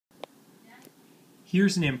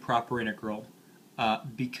here's an improper integral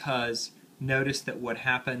because notice that what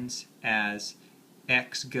happens as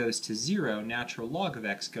x goes to 0, natural log of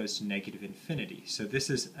x goes to negative infinity. So this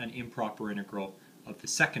is an improper integral of the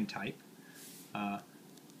second type.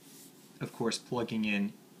 Of course, plugging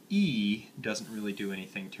in e doesn't really do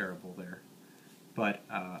anything terrible there. But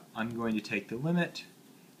I'm going to take the limit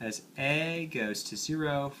as a goes to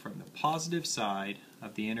 0 from the positive side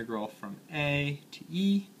of the integral from a to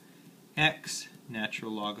e, x,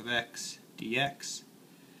 natural log of x, dx.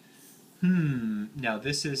 Now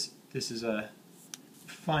this is a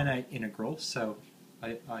finite integral, so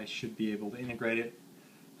I should be able to integrate it.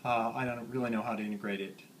 I don't really know how to integrate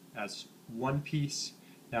it as one piece.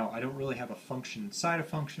 Now I don't really have a function inside a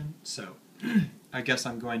function, so I guess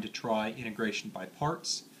I'm going to try integration by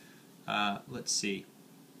parts. Let's see.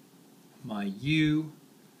 My u,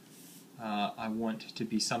 I want to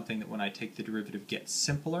be something that when I take the derivative gets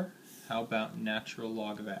simpler. How about natural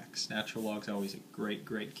log of x? Natural log is always a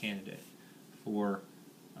great candidate for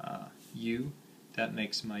u. That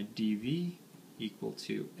makes my dv equal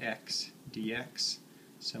to x dx.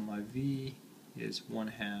 So my v is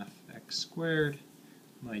 1/2 x squared.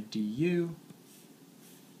 My du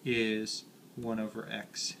is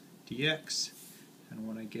 1/x dx. And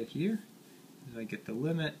what I get here is I get the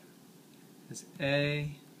limit as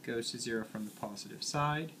a goes to 0 from the positive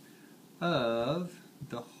side of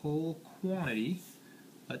the whole quantity,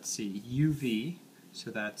 let's see, uv, so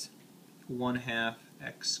that's 1/2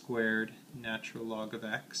 x squared natural log of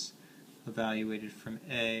x evaluated from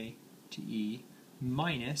a to e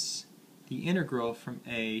minus the integral from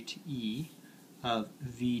a to e of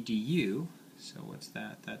v du. So what's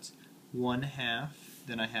that? That's 1/2,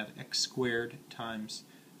 then I have x squared times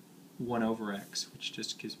 1/x, which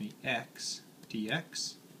just gives me x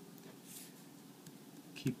dx.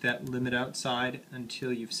 Keep that limit outside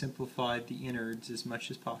until you've simplified the innards as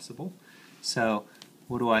much as possible. So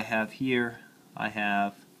what do I have here? I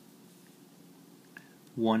have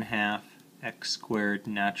 1/2 x squared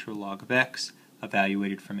natural log of x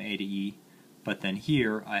evaluated from a to e, but then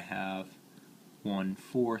here I have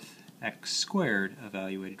 1/4 x squared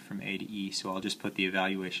evaluated from a to e, so I'll just put the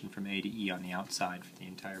evaluation from a to e on the outside for the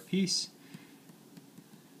entire piece.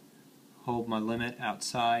 Hold my limit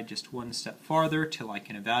outside just one step farther till I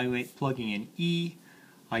can evaluate. Plugging in e,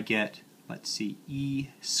 I get, let's see, e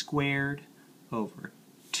squared over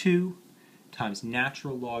 2 times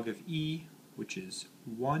natural log of e, which is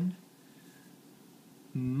 1,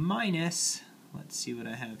 minus, let's see what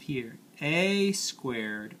I have here, a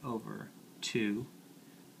squared over 2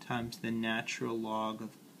 times the natural log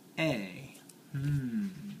of a.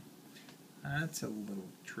 That's a little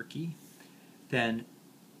tricky. Then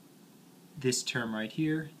this term right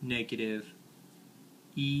here, negative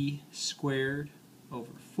e squared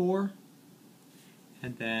over 4.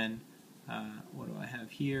 And then, what do I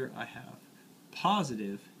have here? I have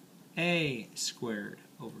positive a squared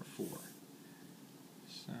over 4.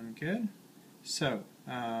 Sound good? So,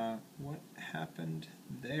 what happened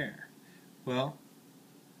there? Well,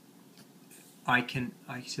 I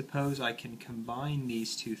suppose I can combine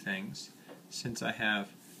these two things since I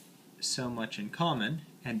have so much in common,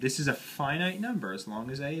 and this is a finite number. As long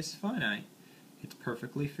as a is finite, it's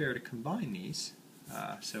perfectly fair to combine these.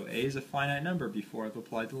 So a is a finite number before I've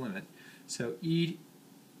applied the limit. So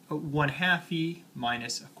 1/2 e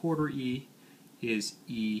minus 1/4 e is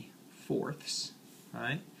e fourths,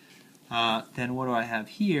 right? Then what do I have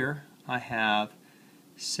here? I have,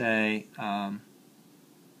 say,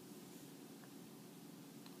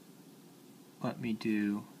 let me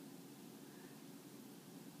do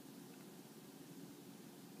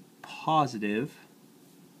positive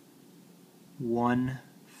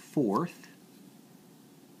 1/4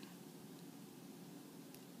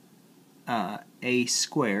 a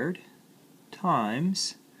squared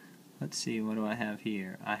times, let's see, what do I have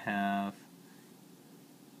here? I have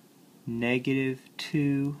negative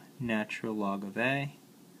 2 natural log of a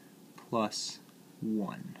plus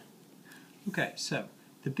 1. Okay, so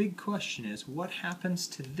the big question is, what happens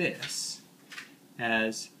to this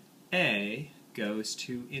as a goes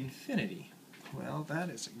to infinity? Well, that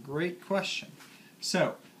is a great question.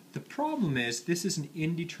 So the problem is this is an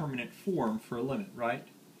indeterminate form for a limit, right?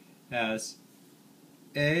 As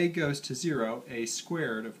a goes to 0, a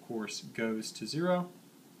squared, of course, goes to 0.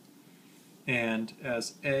 And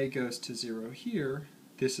as a goes to 0 here,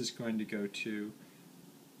 this is going to go to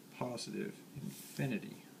positive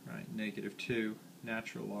infinity, right? Negative 2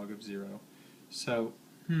 natural log of 0. So,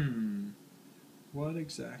 what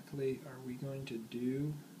exactly are we going to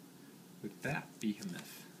do with that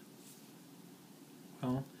behemoth?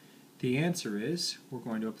 Well, The answer is we're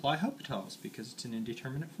going to apply Hopital's because it's an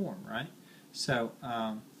indeterminate form, right? So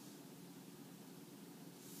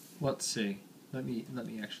let's see. Let me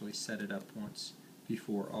actually set it up once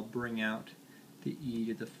before. I'll bring out the e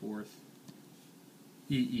to the fourth,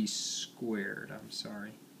 e squared, I'm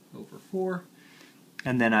sorry, over 4.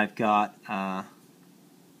 And then I've got,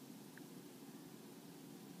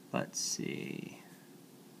 let's see,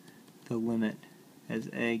 the limit as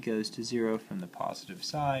a goes to 0 from the positive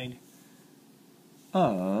side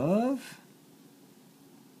of,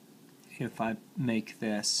 if I make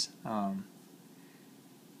this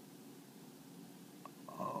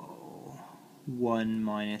 1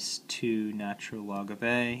 minus 2 natural log of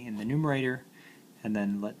a in the numerator, and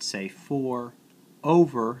then let's say 4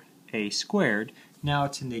 over a squared. Now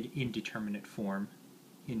it's in the indeterminate form,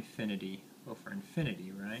 infinity over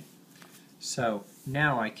infinity, right? So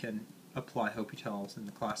now I can apply Hopital's in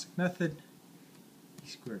the classic method. E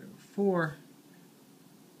squared over 4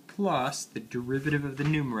 plus the derivative of the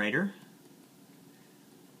numerator.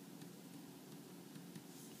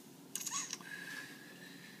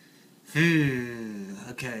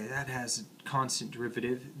 Okay, that has a constant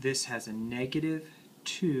derivative. This has a negative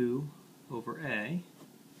 2 over a.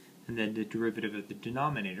 And then the derivative of the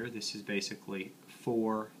denominator, this is basically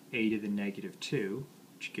 4a to the negative 2,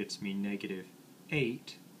 which gets me negative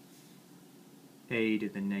 8, a to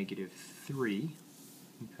the negative 3.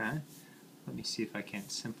 Okay, let me see if I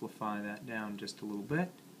can't simplify that down just a little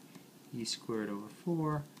bit. E squared over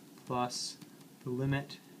 4 plus the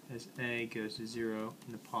limit as a goes to 0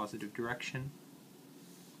 in the positive direction.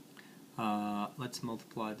 Let's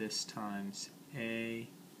multiply this times a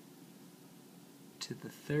to the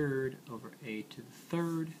third over a to the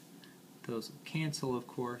third. Those will cancel, of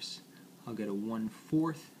course. I'll get a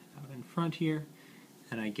 1/4 out in front here,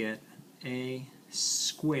 and I get a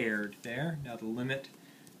squared there. Now the limit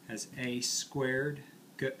as a squared,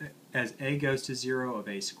 as a goes to 0 of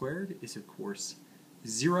a squared is, of course,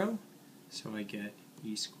 0. So I get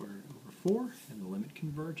e squared over 4, and the limit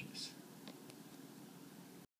converges.